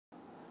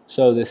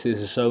So this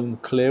is zone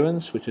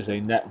clearance, which is a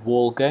net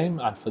wall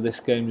game, and for this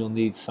game you'll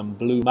need some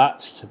blue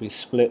mats to be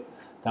split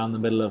down the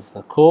middle of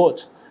the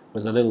court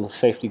with a little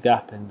safety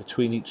gap in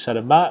between each set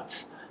of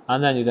mats,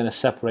 and then you're going to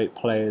separate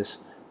players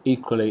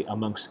equally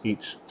amongst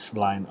each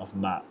line of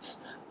mats.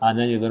 And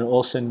then you're going to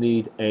also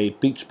need a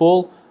beach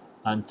ball,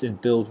 and in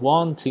build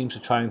 1 teams are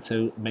trying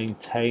to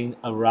maintain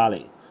a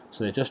rally.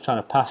 So they're just trying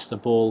to pass the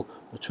ball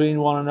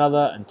between one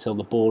another until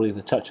the ball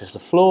either touches the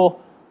floor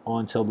or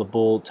until the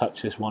ball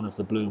touches one of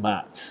the blue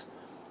mats.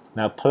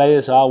 Now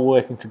players are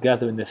working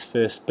together in this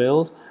first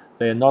build.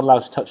 They are not allowed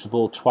to touch the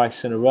ball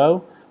twice in a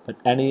row, but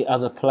any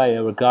other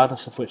player,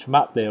 regardless of which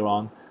map they're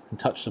on, can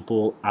touch the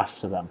ball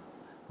after them.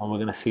 And we're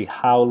going to see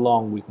how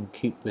long we can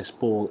keep this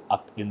ball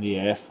up in the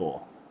air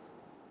for.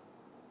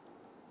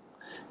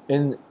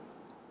 In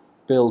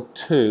build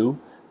 2,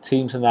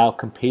 teams are now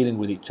competing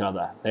with each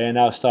other. They are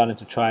now starting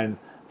to try and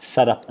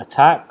set up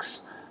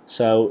attacks.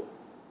 So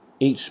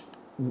each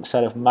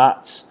set of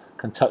mats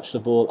can touch the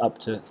ball up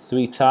to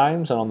 3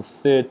 times, and on the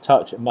 3rd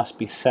touch it must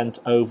be sent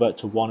over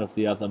to one of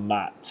the other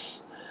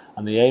mats.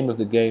 And the aim of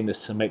the game is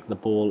to make the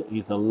ball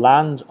either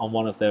land on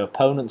one of their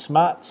opponent's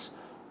mats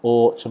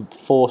or to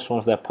force one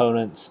of their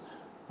opponents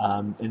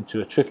into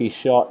a tricky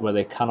shot where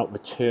they cannot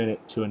return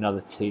it to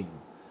another team.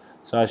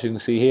 So as you can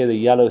see here, the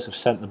yellows have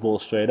sent the ball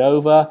straight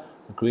over,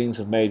 the greens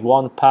have made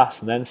one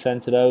pass and then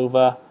sent it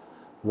over,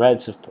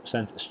 reds have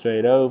sent it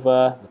straight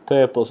over, the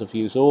purples have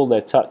used all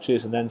their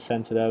touches and then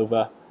sent it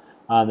over,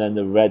 and then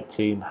the red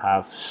team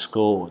have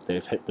scored.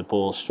 They've hit the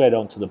ball straight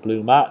onto the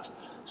blue mat.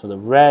 So the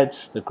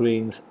reds, the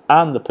greens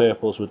and the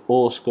purples would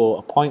all score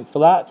a point for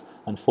that.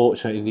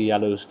 Unfortunately, the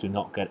yellows do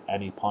not get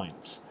any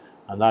points.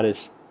 And that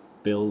is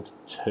build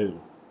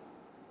 2.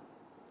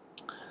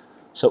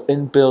 So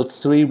in build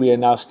 3 we are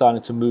now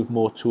starting to move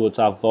more towards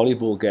our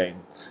volleyball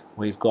game.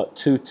 We've got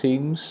 2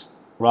 teams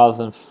rather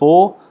than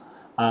 4,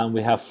 and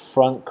we have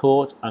front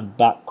court and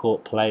back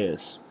court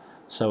players.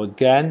 So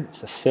again,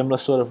 it's a similar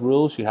sort of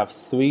rules. You have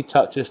 3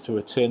 touches to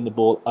return the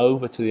ball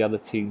over to the other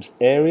team's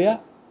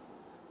area.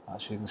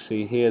 As you can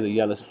see here, the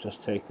yellows have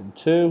just taken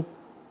 2.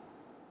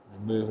 They're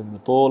moving the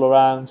ball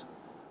around,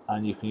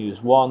 and you can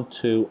use 1,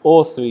 2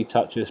 or 3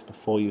 touches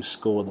before you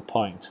score the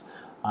point.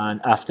 And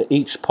after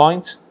each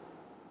point,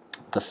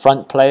 the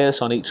front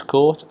players on each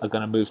court are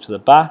going to move to the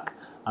back,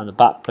 and the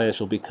back players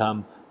will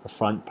become the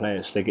front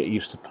players. So they get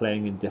used to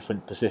playing in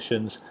different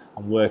positions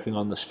and working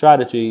on the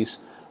strategies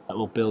that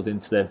will build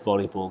into their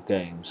volleyball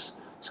games.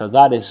 So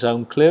that is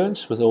zone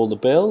clearance with all the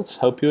builds.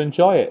 Hope you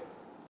enjoy it.